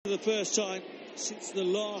the first time since the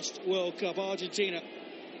last World Cup, Argentina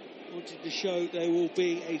wanted to show they will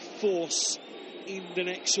be a force in the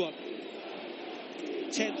next one.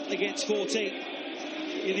 10th against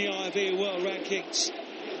 14th in the IFB World Rankings.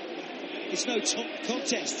 It's no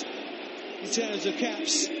contest in terms of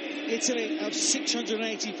caps. Italy have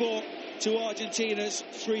 684 to Argentina's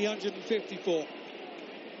 354.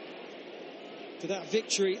 For that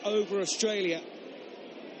victory over Australia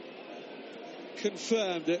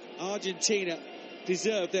confirmed that Argentina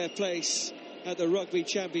deserved their place at the Rugby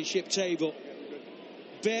Championship table.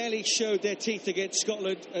 Barely showed their teeth against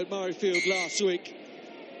Scotland at Murrayfield last week.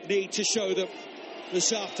 Need to show them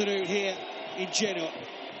this afternoon here in Genoa.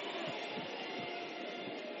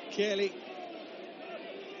 Kelly,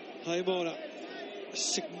 Haimona, a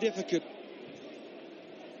significant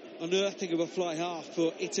unearthing of a fly half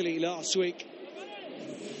for Italy last week.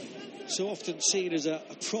 So often seen as a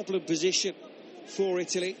problem position for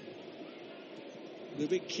Italy. The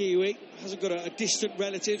big Kiwi hasn't got a distant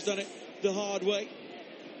relative, done it the hard way.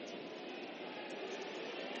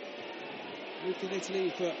 Lived in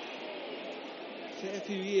Italy for a fair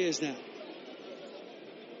few years now.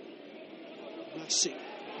 Masi,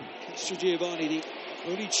 Castrogiovanni, the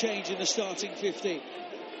only change in the starting 15.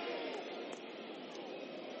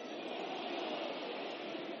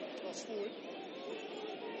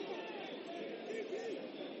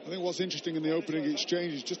 I think what's interesting in the opening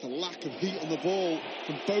exchange is just a lack of heat on the ball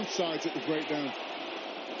from both sides at the breakdown.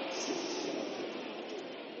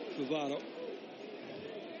 Favaro, man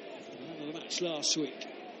of the match last week.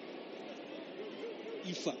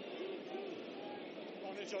 Ifa.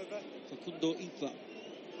 Facundo Ifa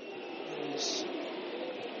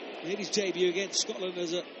made his debut against Scotland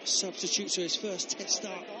as a substitute, so his first test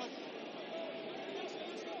start.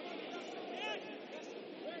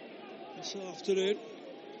 This afternoon,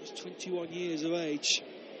 he's 21 years of age,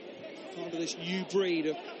 part of this new breed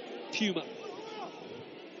of Puma.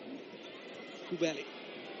 Kubeli.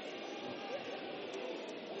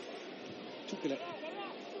 Tukele.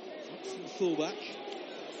 Up from the fullback.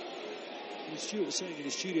 And Stuart was saying in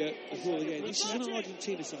the studio before the game, this is an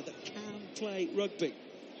Argentina side that can play rugby.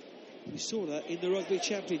 We saw that in the Rugby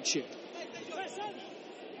Championship.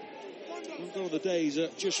 Not all the days are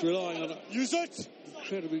just relying on an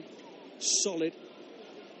incredibly solid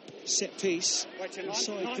set piece. The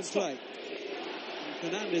side can play.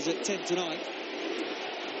 Fernandez at 10 tonight.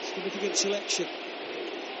 Significant selection.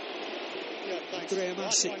 Andrea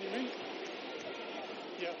Masi.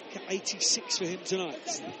 86 for him tonight.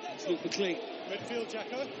 It's Luca McLean. Midfield,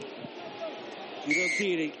 Jacko.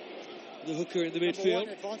 Ghiraldini, the hooker in the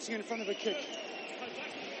midfield. Advancing in front of a kick.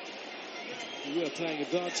 We were playing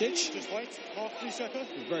advantage. Just wait. Half 3 seconds.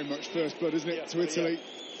 Very much first blood, isn't it, to Italy?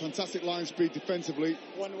 Fantastic line speed defensively.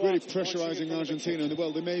 Really pressurising Argentina. And,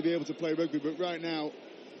 well, they may be able to play rugby, but right now,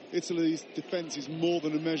 Italy's defence is more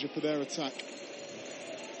than a measure for their attack.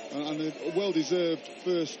 And a well-deserved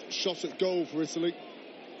first shot at goal for Italy.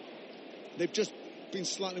 They've just been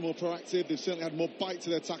slightly more proactive. They've certainly had more bite to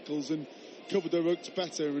their tackles and covered their rucks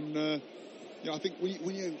better. And I think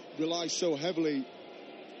when you rely so heavily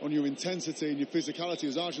on your intensity and your physicality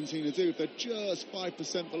as Argentina do, if they're just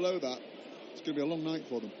 5% below that, it's going to be a long night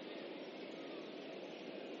for them.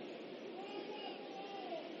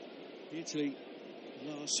 Italy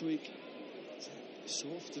last week, so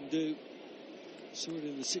often do. Saw it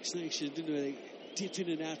in the Six Nations, didn't they? They dip in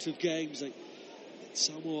and out of games. They get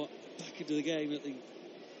Samoa back into the game at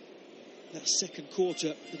that second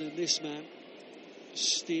quarter, but then this man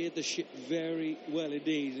steered the ship very well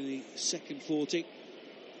indeed in the second 40.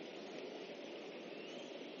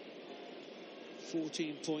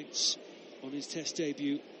 14 points on his test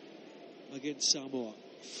debut against Samoa.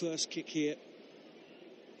 First kick here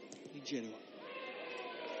in Genoa.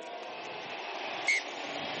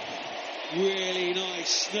 Really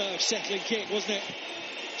nice nerve-settling kick, wasn't it?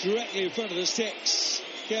 Directly in front of the sticks.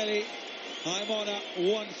 Kelly, Haimona,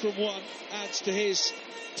 1 from 1, adds to his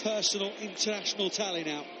personal international tally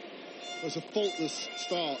now. It was a faultless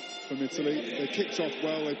start from Italy. They kicked off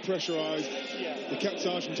well, they pressurised, they kept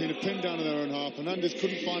Argentina pinned down in their own half. Fernandez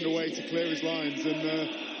couldn't find a way to clear his lines, and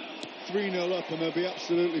 3-0 up, and they'll be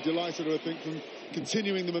absolutely delighted, I think, from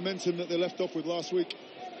continuing the momentum that they left off with last week.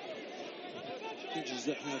 Judges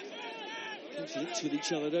that have confidence with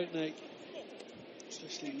each other, don't they?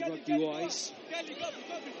 Especially rugby-wise.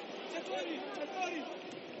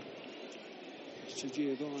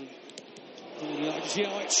 Giovanni.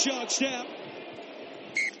 It's charged out.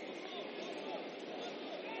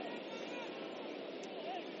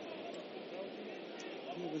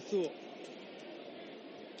 Never thought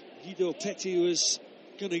Guido Petti was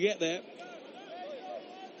going to get there.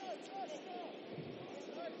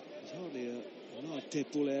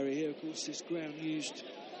 dead ball area here. Of course, this ground used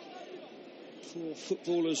for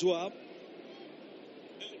football as well.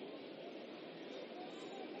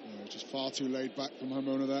 Just far too laid back from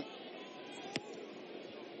Haimona there.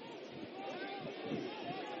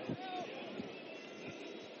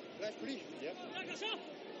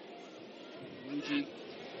 Luigi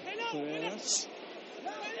Perez,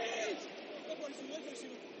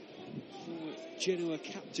 former Genoa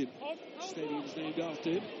captain, stadium's named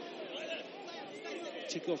after him.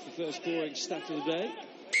 Tick off the first scoring stat of the day.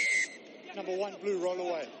 Number 1 blue, roll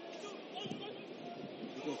away.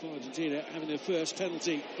 We've got Argentina having their first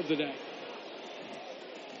penalty of the day.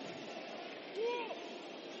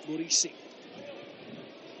 Morisi,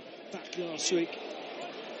 back last week.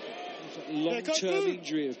 Long-term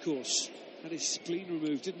injury, of course. Had his spleen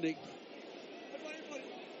removed, didn't he?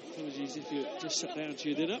 Apologies if you just sat down to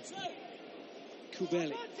your dinner.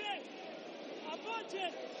 Kubeli.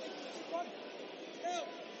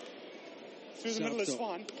 Through the middle is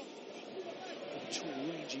fine. Tall,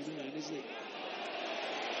 rangy man, isn't he?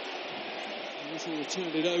 And this will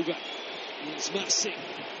turn it over. And it's Masi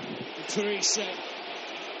and Parisse.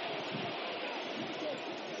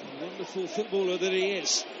 Wonderful footballer that he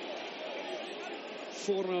is.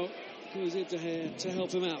 Furno goes into here to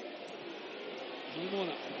help him out.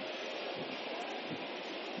 Haimona.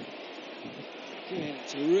 Yeah,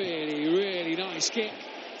 it's a really, really nice kick.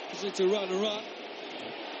 Goes into run and run.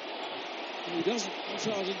 And he doesn't want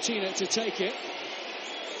Argentina to take it.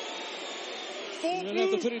 And they'll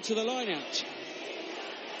have to put it to the line out.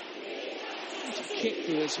 What a kick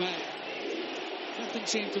for this man. Nothing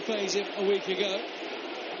seemed to faze him a week ago.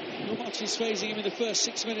 Not much is phasing him in the first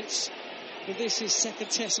 6 minutes. But this is second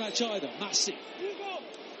test match either. Masi.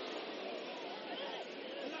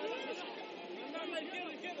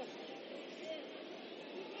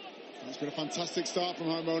 It's been a fantastic start from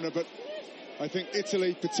Haimona, but I think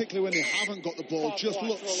Italy, particularly when they haven't got the ball, just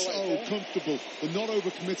look so comfortable. They're not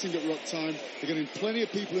overcommitting at ruck time. They're getting plenty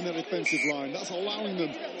of people in their defensive line. That's allowing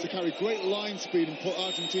them to carry great line speed and put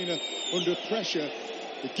Argentina under pressure.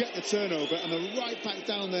 They get the turnover, and they're right back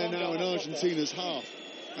down there now in Argentina's half.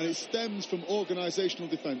 And it stems from organisational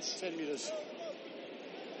defence. 10 metres.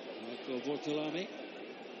 Marco Bortolami.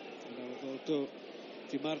 Alberto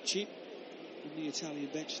Di Marchi. On the Italian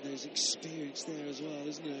bench, there's experience there as well,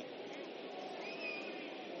 isn't there?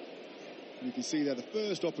 You can see there the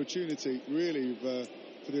first opportunity, really,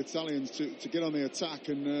 for the Italians to get on the attack,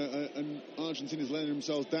 and Argentina's letting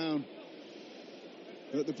themselves down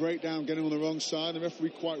at the breakdown, getting on the wrong side. The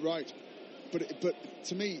referee quite right. But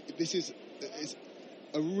to me, this is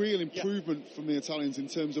a real improvement from the Italians in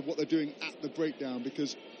terms of what they're doing at the breakdown,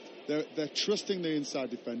 because they're trusting the inside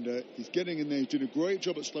defender. He's getting in there, he's doing a great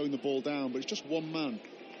job at slowing the ball down, but it's just one man.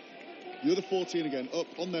 The other 14 again up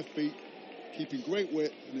on their feet, keeping great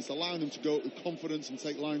width, and it's allowing them to go with confidence and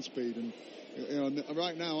take line speed. And you know,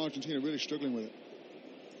 right now Argentina are really struggling with it.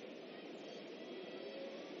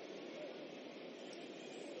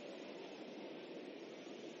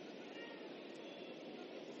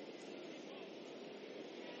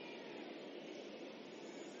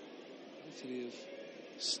 Italy have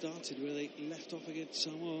started where they left off against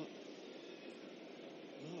Samoa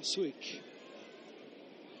last week.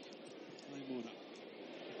 Haimona.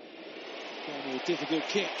 Far more difficult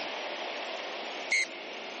kick.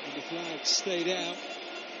 And the flag stayed out.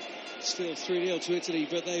 Still 3-0 to Italy,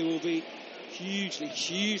 but they will be hugely,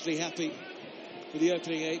 hugely happy with the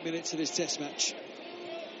opening 8 minutes of this test match.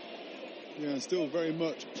 Yeah, still very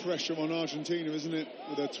much pressure on Argentina, isn't it?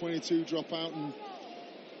 With their 22 drop out, and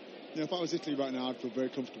you know, if I was Italy right now, I'd feel very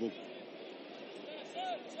comfortable.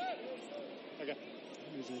 Okay.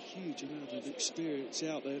 There's a huge amount of experience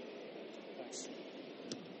out there. Thanks.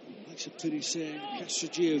 Likes of Parisse,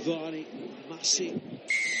 Castrogiovanni, Masi.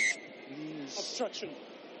 Obstruction.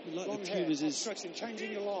 Like Long the hair. Pumas is Obstruction.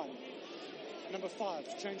 Changing your line. Number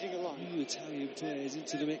 5. Changing your line. new Italian players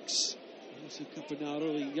into the mix. Also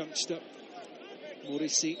Campagnaro, the youngster.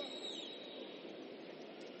 Morisi.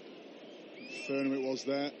 Furno it was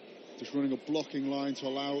there. Just running a blocking line to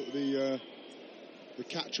allow the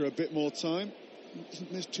catcher a bit more time.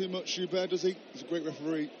 Doesn't miss too much, Joubert, does he? He's a great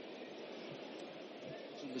referee.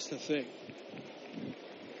 Doesn't miss the thing.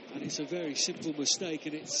 And it's a very simple mistake,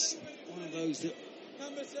 and it's one of those that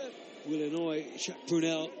will annoy Jacques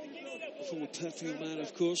Brunel, former Perpignan man,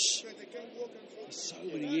 of course, for so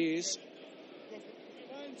many years.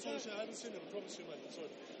 Sorry, sir, I haven't seen him. I promise you, mate. Sorry.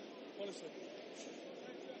 Honestly.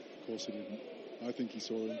 Of course he didn't. I think he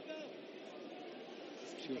saw him.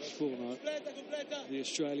 George Furno, the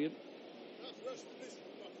Australian.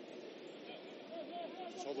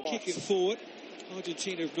 Kick it forward.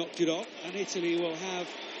 Argentina have knocked it off, and Italy will have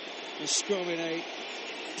a scrum in a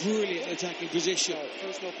brilliant attacking position.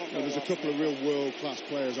 There's a couple of real world-class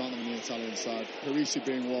players, aren't there, on the Italian side? Parisse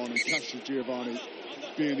being one and Castrogiovanni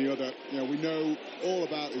being the other. We know all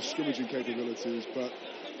about his scrummaging capabilities, but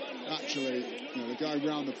actually, the guy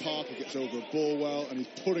round the park, he gets over a ball well, and he's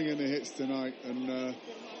putting in the hits tonight. And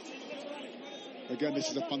again, this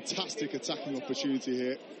is a fantastic attacking opportunity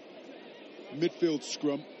here. Midfield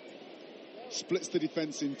scrum, splits the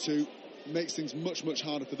defence in two, makes things much, much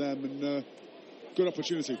harder for them, and good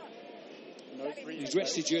opportunity. He was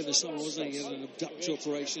rested during the summer, wasn't he? He had an abduction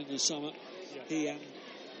operation in the summer. He and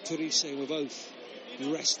Parisse were both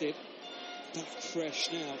rested, back fresh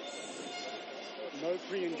now. No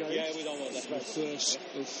pre-engage. Yeah, we don't want that. The first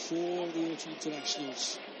of 4 of the autumn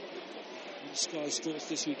internationals on Sky Sports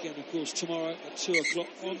this weekend. Of course, tomorrow at 2 o'clock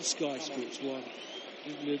on Sky Sports 1,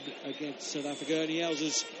 England against South Africa. And Niels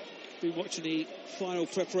has been watching the final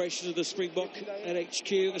preparations of the Springbok at HQ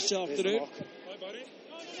this afternoon.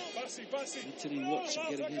 Anthony Watson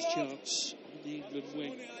getting his chance on the England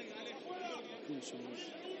wing.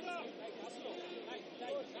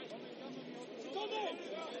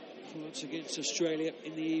 France against Australia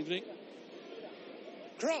in the evening.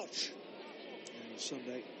 Crouch. And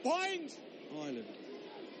Sunday, Bind. Ireland.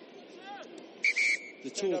 The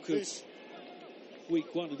talk of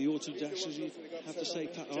week 1 of the autumn internationals, you have to say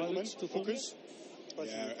Pat Ireland's performance.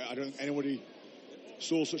 Yeah, I don't think anybody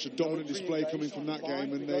saw such a dominant display coming from that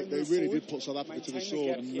game, and they really did put South Africa to the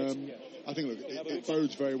sword. And I think, look, it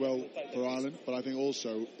bodes very well for Ireland, but I think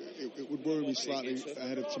also it would worry me slightly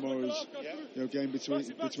ahead of tomorrow's game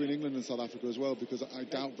between England and South Africa as well, because I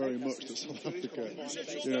doubt very much that South Africa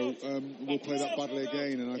will play that badly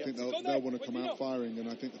again, and I think they'll want to come out firing. And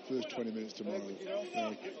I think the first 20 minutes tomorrow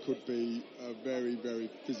could be a very, very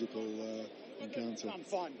physical encounter. I'm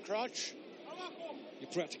fine. Crouch.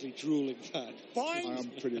 You're practically drooling, Pat. I am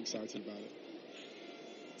pretty excited about it.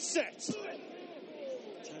 Set.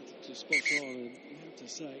 Tactics are spot on, and you have to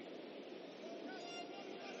say.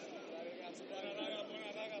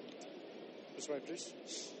 This way, please.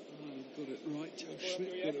 Ireland got it right. Joe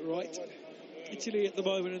Schmidt got it right. Italy at the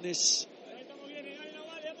moment in this.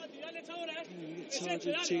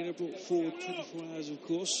 Argentina brought forward 24 hours, of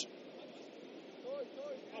course.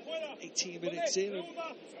 18 minutes in, and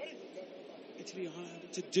Italy aren't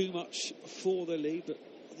having to do much for the lead, but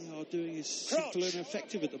what they are doing is simple and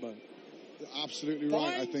effective at the moment. Absolutely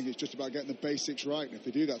right. I think it's just about getting the basics right, and if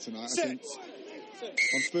they do that tonight, I think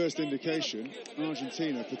on first indication,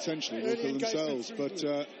 Argentina potentially will kill themselves, but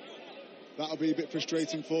that'll be a bit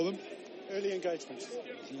frustrating for them. Early engagement.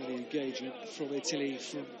 Early engagement from Italy,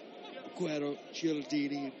 from Aguero,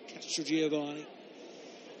 Giraldini, and Castrogiovanni.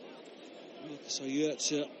 Marcus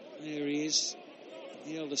Oyerza, there he is.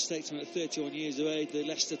 The elder statesman at 31 years of age, the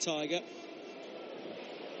Leicester Tiger.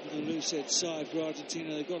 And the loose head side for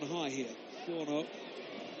Argentina, they've gone high here. Furno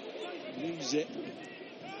lose it.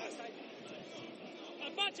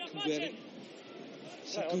 Kubeli.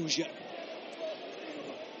 Saguja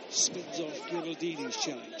spins off Ghiraldini's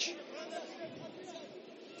challenge.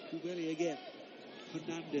 Kubeli again.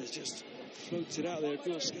 Hernandez just floats it out there. Of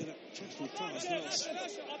course, get a dreadful pass last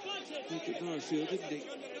week at Northfield, didn't he?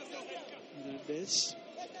 Hernandez.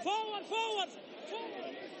 Forward.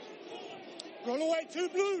 Roll away to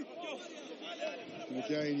blue. And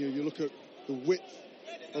again, you look at the width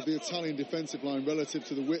of the Italian defensive line relative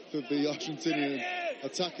to the width of the Argentinian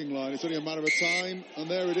attacking line. It's only a matter of time, and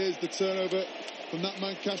there it is, the turnover from that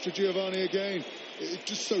man Castrogiovanni again. It's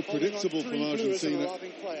just so predictable from Argentina.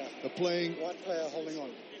 They're playing holding on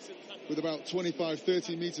with about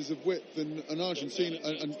 25-30 metres of width, and Argentina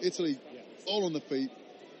and Italy all on the feet,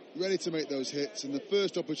 ready to make those hits. And the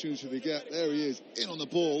first opportunity they get, there he is, in on the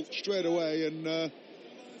ball straight away, and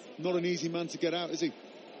not an easy man to get out, is he?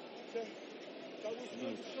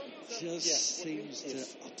 No, just seems to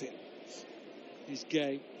up it, his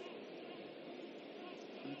game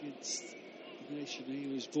against the nation he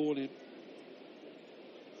was born in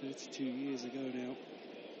 32 years ago now.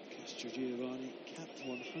 Castrogiovanni capped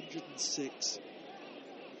 106.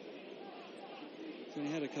 He's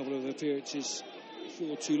only had a couple of appearances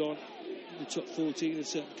before Toulon in the top 14, and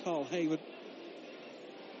certain Carl Haimon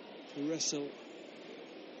to wrestle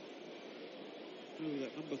over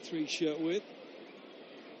that number 3 shirt with.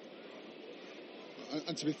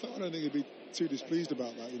 And to be fair, I don't think he'd be too displeased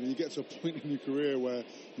about that. You get to a point in your career where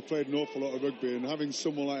you played an awful lot of rugby, and having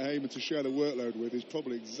someone like Haimon to share the workload with is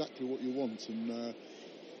probably exactly what you want. And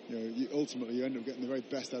ultimately you end up getting the very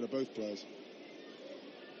best out of both players.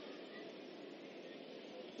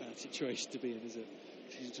 Bad situation to be in, is it?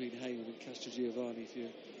 Between Haimon and Castrogiovanni, if you're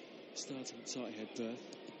Starting a tight head berth.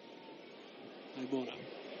 Haimona.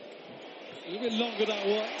 A little bit longer that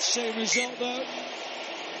one. Same result though.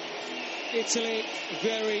 Italy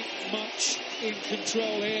very much in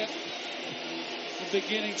control here. And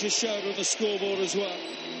beginning to show it on the scoreboard as well.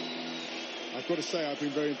 I've got to say, I've been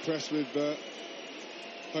very impressed with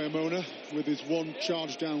Haimona with his one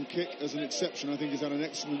charge down kick as an exception. I think he's had an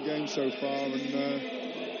excellent game so far, and well,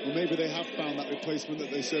 maybe they have found that replacement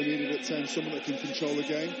that they so needed at 10, someone that can control the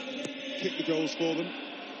game, kick the goals for them.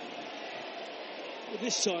 Well,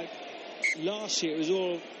 this time, last year, it was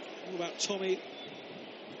all about Tommy,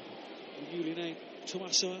 the newly named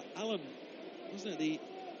Tommaso Allen, wasn't it? The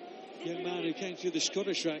young man who came through the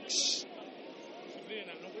Scottish ranks,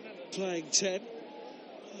 playing 10,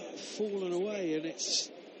 fallen away, and it's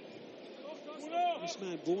this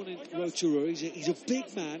man born in Rotorua. He's a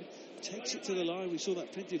big man, takes it to the line. We saw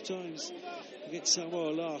that plenty of times against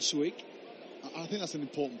Samoa last week. I think that's an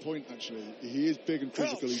important point, actually. He is big and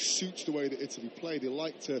physical. He suits the way that Italy play. They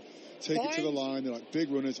like to take it to the line. They're like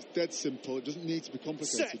big runners. It's dead simple. It doesn't need to be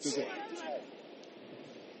complicated, does it? There's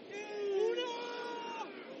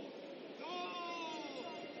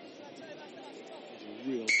a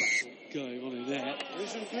real battle going on in there.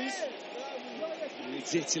 Listen, please.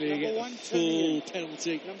 It's Italy get the full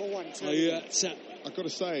penalty. Number 1. I've got to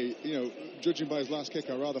say, you know, judging by his last kick,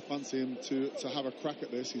 I rather fancy him to have a crack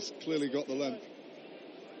at this. He's clearly got the length.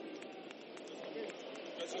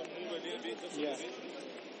 Yeah.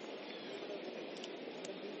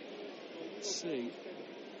 Let's see.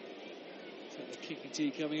 Is that the kicking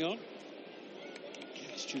tee coming on?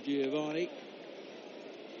 Castrogiovanni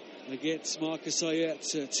against Marcus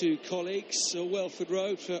Ayet, two colleagues, Welford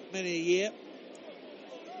Road for many a year.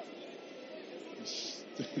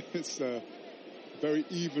 It's a very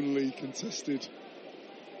evenly contested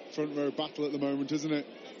front row battle at the moment, isn't it?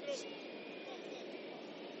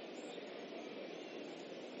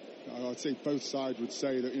 I'd say both sides would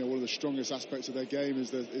say that, you know, one of the strongest aspects of their game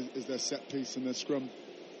is their set piece and their scrum.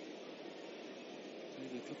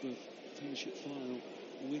 Played a couple of Premiership final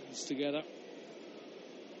wins together.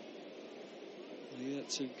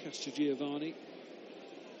 Ayet and Castrogiovanni.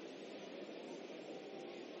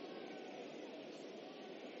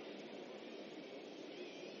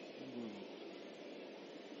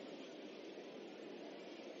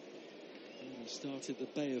 Started the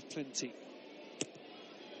Bay of Plenty.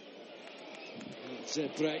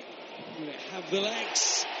 Zebre will have the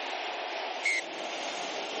legs.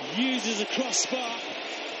 Uses a crossbar,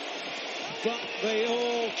 but they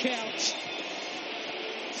all count.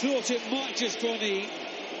 Thought it might just be on the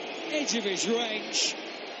edge of his range,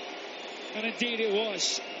 and indeed it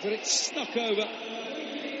was, but it snuck over.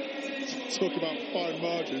 Talk about fine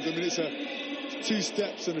margins. I mean, it's a 2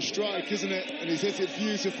 steps and a strike, isn't it? And he's hit it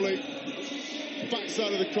beautifully.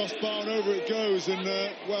 Backside of the crossbar, and over it goes. And,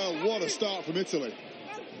 well, what a start from Italy.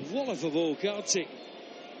 Wallop of all, can't he?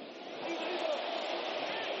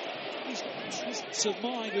 He's presence of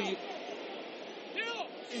mind when you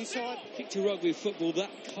inside kick to rugby football that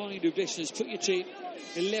kind of distance, put your team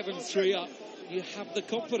 11-3 up, you have the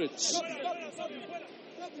confidence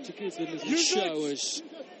to give them a little show as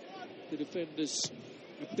the defenders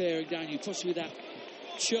are bearing down you. Possibly that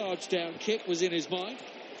charge down kick was in his mind.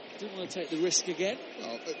 Didn't want to take the risk again.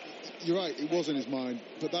 Well, you're right, it was in his mind,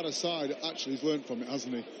 but that aside, actually he's learnt from it,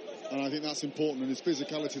 hasn't he? And I think that's important, and his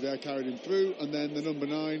physicality there carried him through, and then the number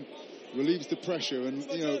 9 relieves the pressure, and,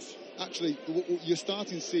 you know, actually, you're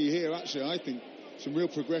starting to see here, actually, I think, some real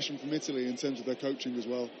progression from Italy in terms of their coaching as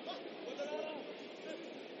well.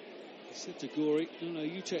 He said to Gori, no,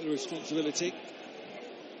 you take the responsibility.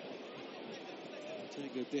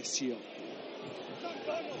 Take a Desio.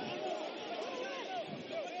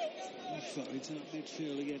 Into that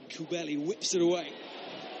midfield again. Kubeli whips it away.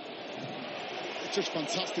 It's just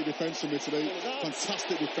fantastic defence from Italy.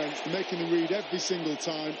 Fantastic defence. They're making them read every single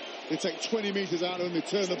time. They take 20 metres out of them, they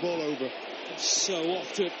turn the ball over. So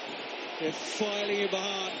often they're filing it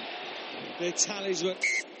behind their talisman,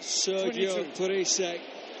 Sergio and Parisse.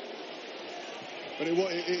 But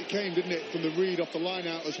it came, didn't it, from the read off the line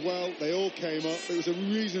out as well. They all came up. It was a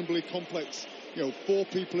reasonably complex, 4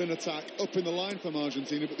 people in attack up in the line from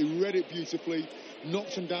Argentina, but they read it beautifully,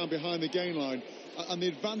 knocked them down behind the gain line. And the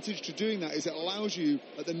advantage to doing that is it allows you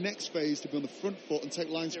at the next phase to be on the front foot and take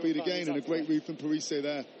line speed again, and a great read from Parisse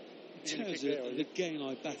there. In terms of the gain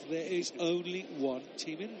line battle, there is only one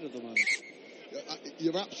team in it at the moment.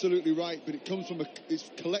 You're absolutely right, but it comes from it's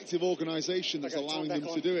collective organisation that's allowing them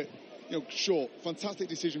to do it. Sure, fantastic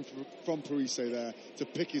decision from Parisse there to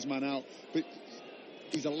pick his man out, but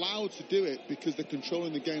he's allowed to do it because they're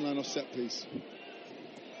controlling the gain line off set piece.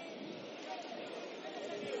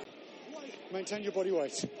 Maintain your body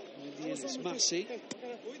weight. And in the end, it's Masi.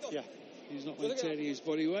 Yeah. He's not maintaining his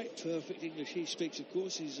body weight. Perfect English he speaks, of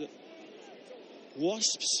course. He's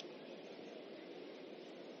Wasps.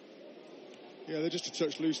 Yeah, they're just a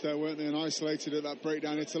touch loose there, weren't they? And isolated at that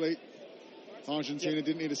breakdown, Italy. Argentina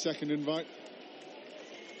didn't need a second invite.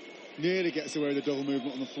 Nearly gets away with the double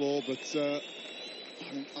movement on the floor, but I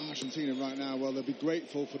think Argentina right now, well, they'll be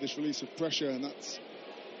grateful for this release of pressure, and that's...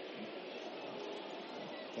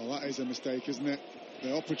 Well, that is a mistake, isn't it?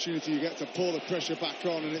 The opportunity you get to pull the pressure back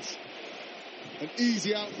on, and it's an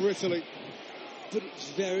easy out for Italy. But it's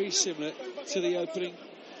very similar to the opening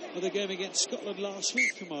of the game against Scotland last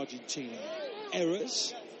week from Argentina.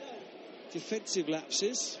 Errors, defensive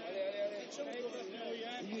lapses.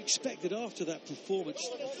 And you expected after that performance,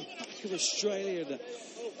 the back of Australia, the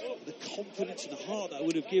confidence and the heart that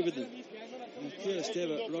would have given them in the first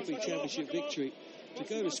ever Rugby Championship victory, to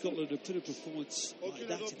go to Scotland and put a performance like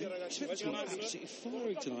that in them. It's absolutely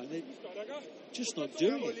firing tonight. They're just not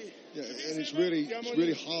doing it. Yeah, and it's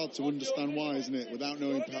really hard to understand why, isn't it? Without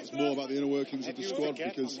knowing perhaps more about the inner workings of the squad,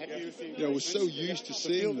 because we're so used to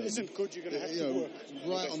seeing them,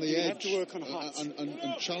 right on the edge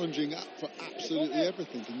and challenging for absolutely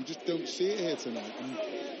everything, and you just don't see it here tonight. And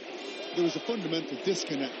there was a fundamental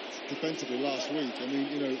disconnect defensively last week. I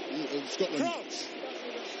mean, Scotland,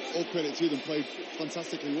 all credit to them, played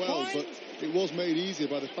fantastically well, but it was made easier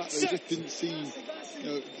by the fact that they just didn't seem,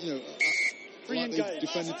 like they've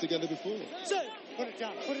defended together before. Put it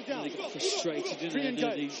down. They got frustrated, didn't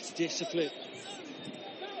they? The discipline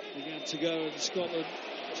began to go, and Scotland,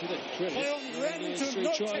 to their credit, 3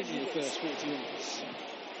 tries in the first 40 minutes.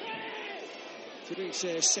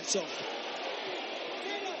 Parisse set off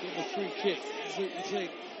with a free kick, completely clean,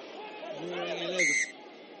 wearing 11.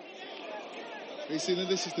 You see,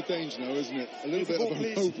 this is the danger now, isn't it? A little bit of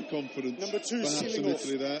an overconfidence, Number 2, perhaps in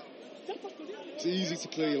Italy there. It's easy to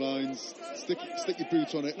clear your lines, stick your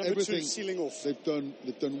boot on it. Number Everything 2, sealing off. they've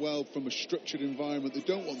done well from a structured environment. They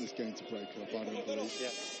don't want this game to break up, I don't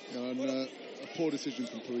believe. And a poor decision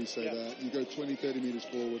from Parisse there. You go 20, 30 metres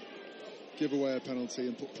forward, give away a penalty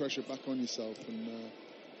and put pressure back on yourself. And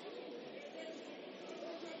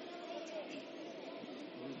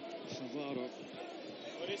Favaro,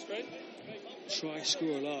 try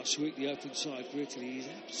scorer last week, the open side for Italy. He's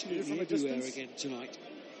absolutely everywhere again tonight.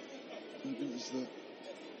 It was the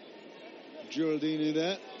Ghiraldini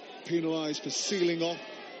there, penalised for sealing off,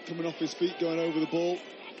 coming off his feet, going over the ball.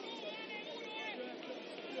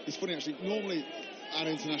 It's funny actually, normally at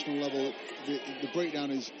international level the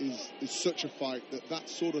breakdown is such a fight that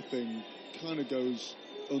sort of thing kind of goes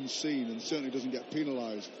unseen and certainly doesn't get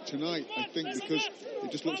penalised. Tonight, I think, because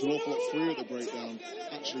it just looks an awful lot freer at the breakdown,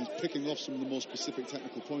 actually he's picking off some of the more specific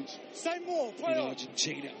technical points. In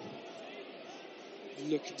Argentina,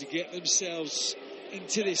 looking to get themselves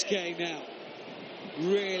into this game now.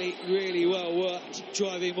 Really, really well worked,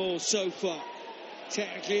 driving ball so far.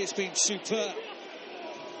 Technically, it's been superb.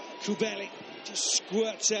 Kubeli just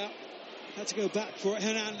squirts out. Had to go back for it.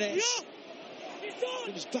 Hernandez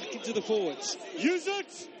comes back into the forwards. Use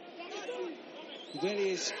it! Kubeli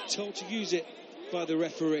is told to use it by the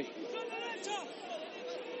referee.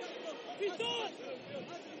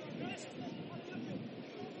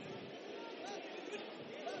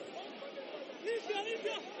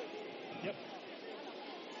 Yep.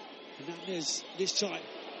 Hernandez this time.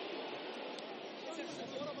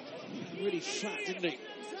 Really flat, didn't he?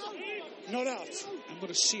 Not out. And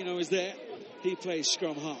Morisi is there. He plays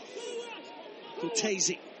scrum half.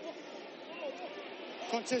 Cortese.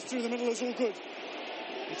 Contest through the middle is all good.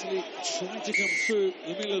 Italy trying to come through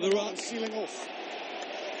the middle of the ruck. Sealing off.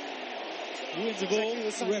 Wins the ball.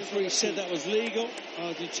 The referee said that was legal.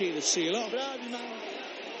 Argentina seal off.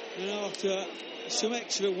 And after some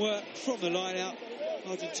excellent work from the line out,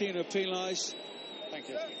 Argentina penalised. Thank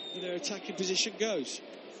you. And their attacking position goes.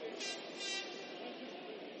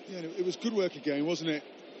 Yeah, it was good work again, wasn't it?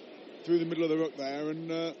 Through the middle of the ruck there,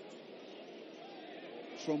 and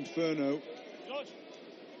from Furno,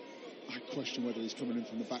 I question whether he's coming in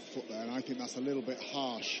from the back foot there, and I think that's a little bit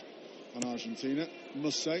harsh on Argentina, I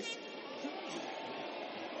must say.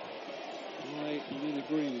 I am in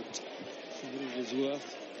agreement for what it is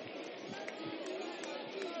worth.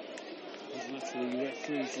 Doesn't matter the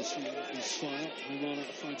referee's decision is final. Haimona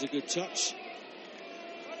finds a good touch.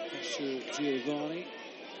 Castrogiovanni.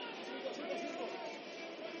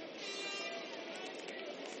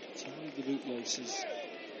 Tying the bootlaces.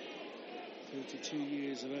 32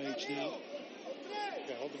 years of age now.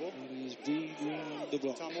 Okay, hold the ball. And he's been round the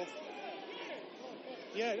block. Time off.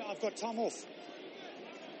 Yeah, I've got time off.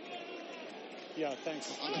 Yeah,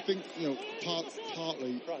 thanks. I think,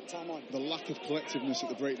 partly Right, time on. the lack of collectiveness at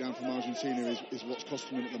the breakdown from Argentina is what's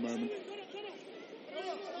costing them at the moment.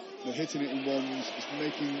 They're hitting it in ones,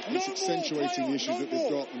 it's accentuating the issues that they've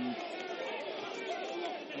got. And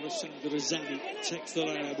Alessandro Zanni takes the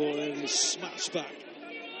line ball and is smashed back.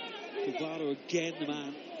 Favaro again, the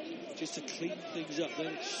man, just to clean things up. Then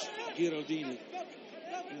it's Ghiraldini.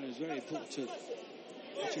 It's very important to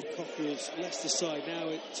Cockerell's Leicester side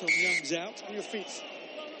now. Tom Young's out. On your feet.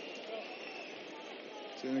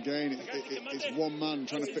 So again, it's one man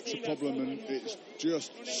trying to fix a problem, and it's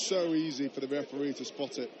just so easy for the referee to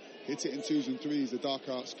spot it. Hit it in 2s and 3s. The dark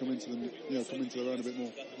arts come into them, come into their own a bit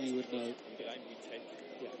more. You would know.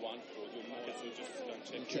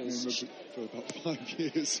 Kept me in rugby for about 5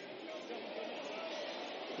 years.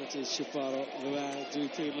 That is Shafaro, the man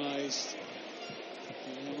brutalised.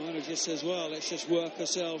 Haimona just says, well, let's just work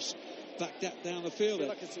ourselves back down the field.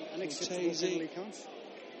 Like it's an unacceptable penalty count.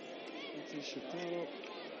 That is Shafaro.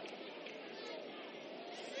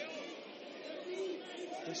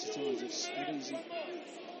 Best of times it's not easy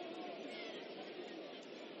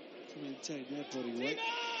to maintain their body weight.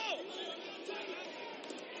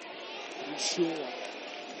 I'm sure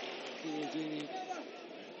Ghiraldini.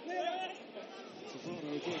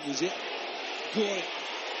 Favaro again was it. Gori.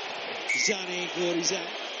 Zanni, Gori's out.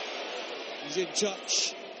 He's in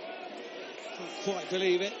touch. Can't quite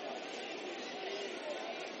believe it.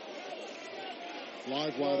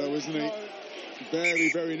 Live wire though, isn't he?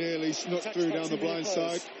 Very, very nearly snuck through down the blind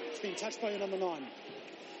side. It's been touched by your number 9.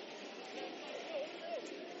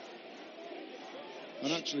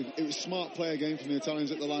 And actually, it was smart play again from the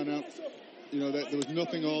Italians at the line-out. There was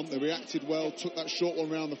nothing on. They reacted well, took that short one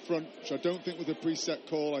round the front, which I don't think was a preset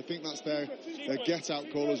call. I think that's their get-out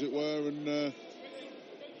call, as it were. And,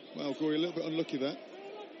 Gori a little bit unlucky there,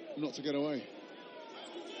 not to get away.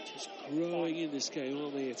 Just growing in this game,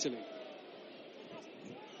 aren't they, Italy?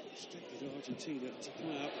 Expected Argentina to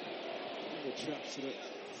come out in the traps at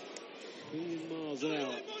a million miles an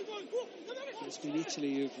hour. It's been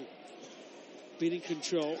Italy who've been in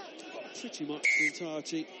control pretty much the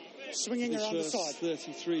entirety. Swinging around the side.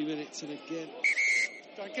 33 minutes, and again.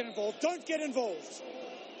 Don't get involved. Don't get involved.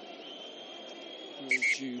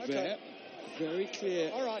 Joubert, very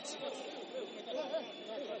clear. All right.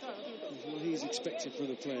 What he's expecting from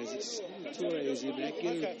the players. It's Torres in there.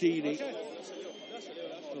 Ghiraldini.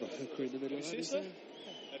 Got a hooker in the middle of that, isn't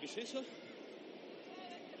there?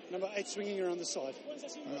 Number 8 swinging around the side.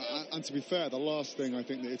 And to be fair, the last thing I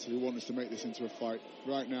think that Italy want is to make this into a fight.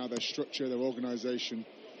 Right now, their structure, their organisation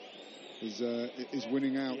is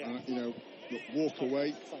winning out. Yeah. And, walk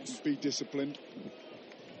away, be disciplined.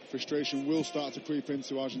 Frustration will start to creep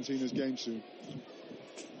into Argentina's game soon.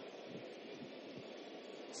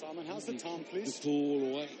 Simon, how's the time, please? The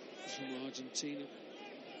ball away from Argentina.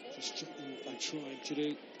 Just what they're trying to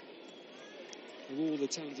do. With all the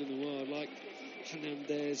talent in the world, like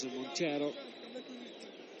Hernandez and Montero.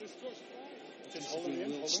 Just This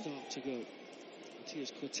will start to go.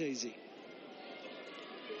 Matias Cortese.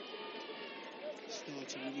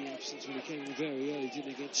 Starting in the absence when he came in very early,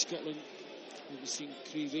 didn't against Scotland. We've seen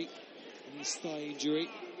Creevy and his thigh injury.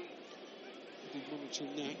 We'll be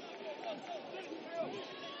monitoring that.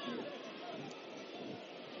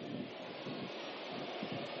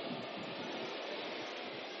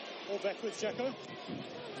 All backwards, Jacko.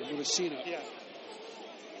 Morisi. Yeah.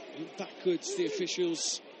 Backwards, the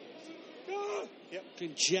officials. Yep.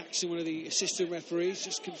 Clint Jackson, one of the assistant referees,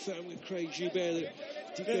 just confirmed with Craig Joubert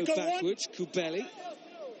that did go backwards. Kubeli.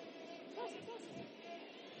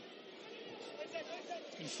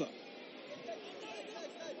 Ufa.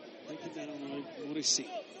 Taking down on line, Morisi.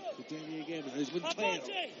 Kubeli again. There's Montero.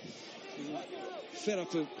 Fed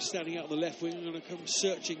up of standing out on the left wing, going to come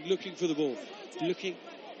searching, looking for the ball, looking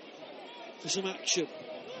for some action.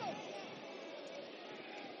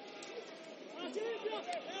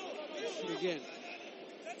 And again,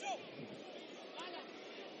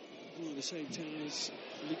 all at the same time as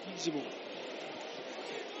Leguizamo.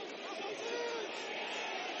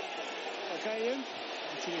 Okay, Ian.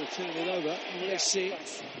 Until he'll turn it over. Let's see.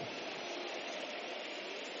 Thanks.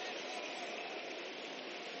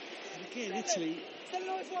 And again, Italy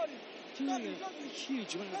doing a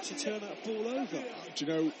huge amount to turn that ball over. Do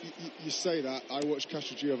you know, you say that. I watched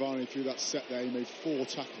Castrogiovanni through that set there. He made 4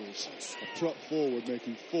 tackles. A prop forward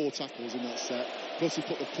making 4 tackles in that set. Plus he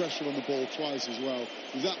put the pressure on the ball twice as well.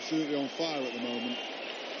 He's absolutely on fire at the moment.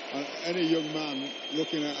 And any young man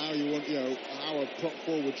looking at how you want, how a prop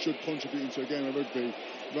forward should contribute into a game of rugby,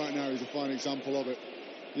 right now is a fine example of it.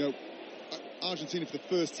 Argentina for the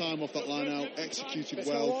first time off that line out, executed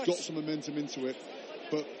well, got some momentum into it,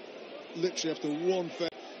 but literally after one fair,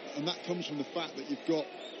 and that comes from the fact that you've got,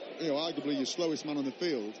 arguably your slowest man on the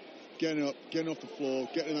field, getting up, getting off the floor,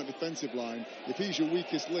 getting in that defensive line. If he's your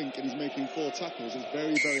weakest link and he's making 4 tackles, it's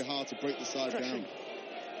very, very hard to break the side down.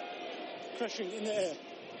 Crashing in the air.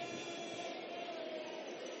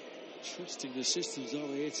 Trusting the systems, are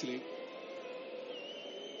they, Italy?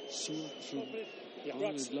 Saw that from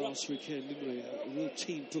Ireland last weekend, didn't we? A real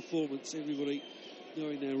team performance, everybody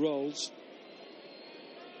knowing their roles.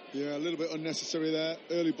 Yeah, a little bit unnecessary there.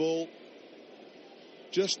 Early ball.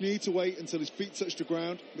 Just need to wait until his feet touch the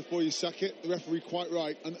ground before you sack it. The referee quite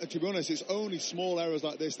right. And to be honest, it's only small errors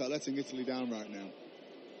like this that are letting Italy down right now.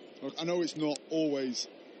 Look, I know it's not always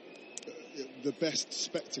the best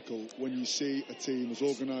spectacle when you see a team as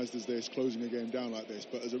organised as this closing a game down like this,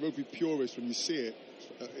 but as a rugby purist, when you see it,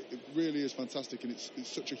 it really is fantastic, and it's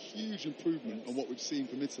such a huge improvement on what we've seen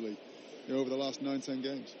from Italy over the last 9-10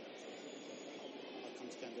 games.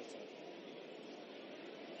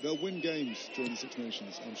 They'll win games during the Six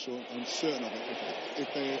Nations, I'm certain of it,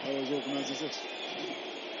 if they are as organised as this.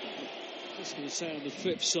 Just going to say on the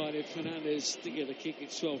flip side, if Fernandez did get a kick,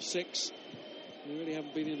 it's 12-6. They really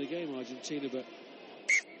haven't been in the game, Argentina, but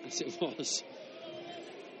as it was,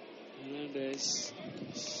 Fernandez,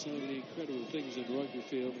 so many incredible things on the rugby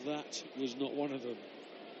field, that was not one of them.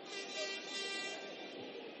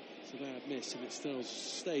 It's a bad miss, and it still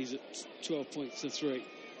stays at 12 points to 3.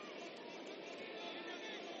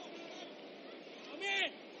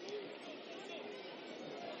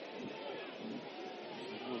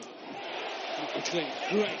 McLean,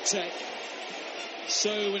 great take.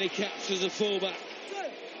 So many caps as a fullback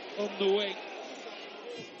on the wing.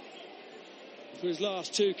 For his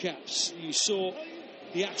last 2 caps, you saw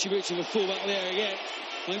the attributes of a fullback there again.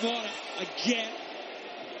 Haimona again.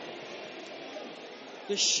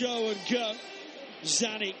 The show and go.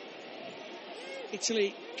 Zanni.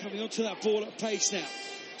 Italy coming onto that ball at pace now.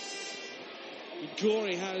 And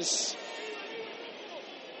Gori has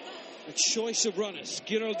a choice of runners.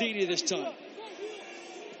 Ghiraldini this time.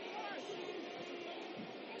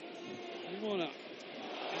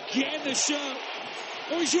 Again the show.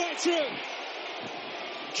 Oh, he's right through.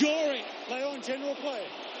 Gori. Play on, general play.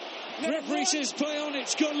 Referee says play on,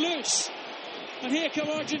 it's gone loose. And here come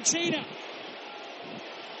Argentina.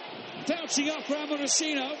 Bouncing up for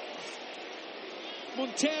Morisi.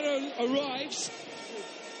 Montero arrives.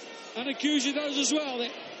 And Aguja does as well. There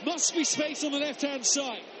must be space on the left-hand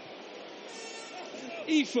side.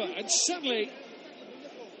 Ifa, and suddenly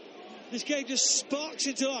this game just sparks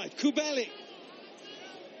into life. Kubeli.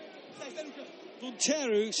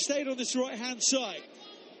 Montero stayed on this right-hand side.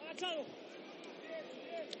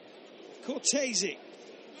 Cortese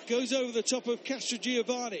goes over the top of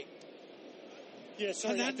Castrogiovanni. Yeah,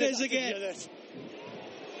 sorry, Fernandez again.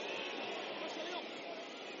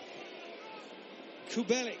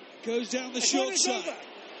 Kubeli goes down the short side. Over.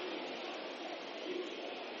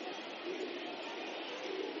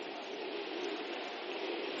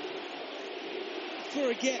 For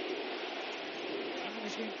again. And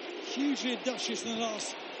he's been hugely industrious in the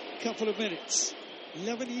last couple of minutes.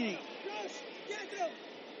 Leonardo.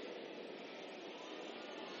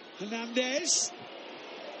 Fernandez.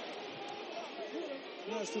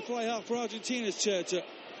 Now it's the fly half for Argentina's turn to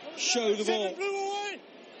show the ball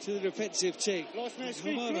to the defensive team.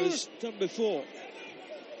 Haimona's done before.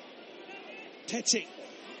 Petty.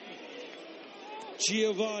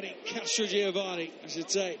 Giovanni, Castrogiovanni, I should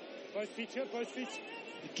say. Both feet here, both feet.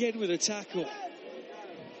 Again with a tackle.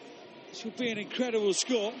 This will be an incredible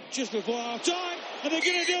score just before half time, and they're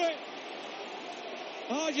going to do it.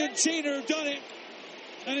 Argentina have done it,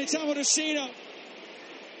 and it's Morisi.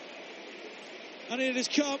 And it has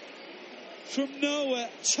come from nowhere,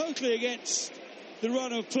 totally against the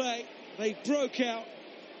run of play. They broke out.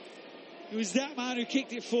 It was that man who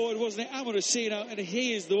kicked it forward, wasn't it? Morisi, and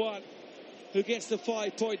he is the one who gets the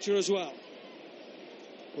 5-pointer as well.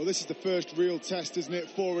 Well, this is the first real test, isn't it,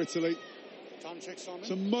 for Italy? Time check, Simon.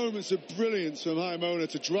 Some moments of brilliance from Haimona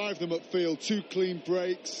to drive them upfield. 2 clean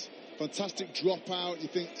breaks, fantastic dropout. You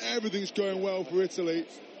think everything's going well for Italy.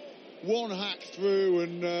 1 hack through,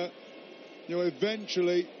 and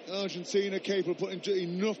eventually Argentina capable of putting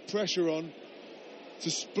enough pressure on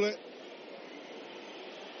to split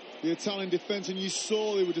the Italian defence, and you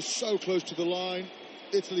saw they were just so close to the line.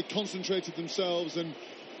 Italy concentrated themselves, and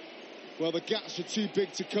well, the gaps are too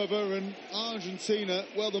big to cover, and Argentina,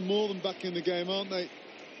 well, they're more than back in the game, aren't they?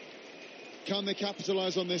 Can they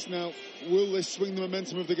capitalise on this now? Will this swing the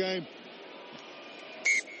momentum of the game?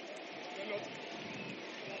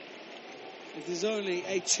 It is only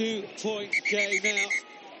a 2-point game now.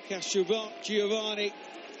 Castrogiovanni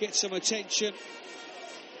gets some attention.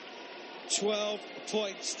 12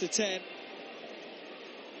 points to 10.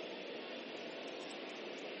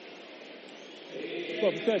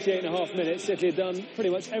 Well, for 38.5 minutes, Italy had done pretty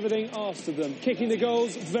much everything asked of them. Kicking the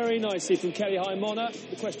goals very nicely from Kelly Haimona.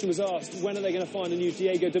 The question was asked, when are they going to find a new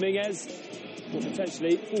Diego Dominguez? Well,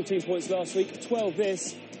 potentially 14 points last week, 12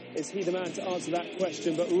 this. Is he the man to answer that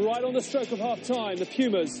question? But right on the stroke of half-time, the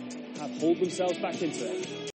Pumas have hauled themselves back into it.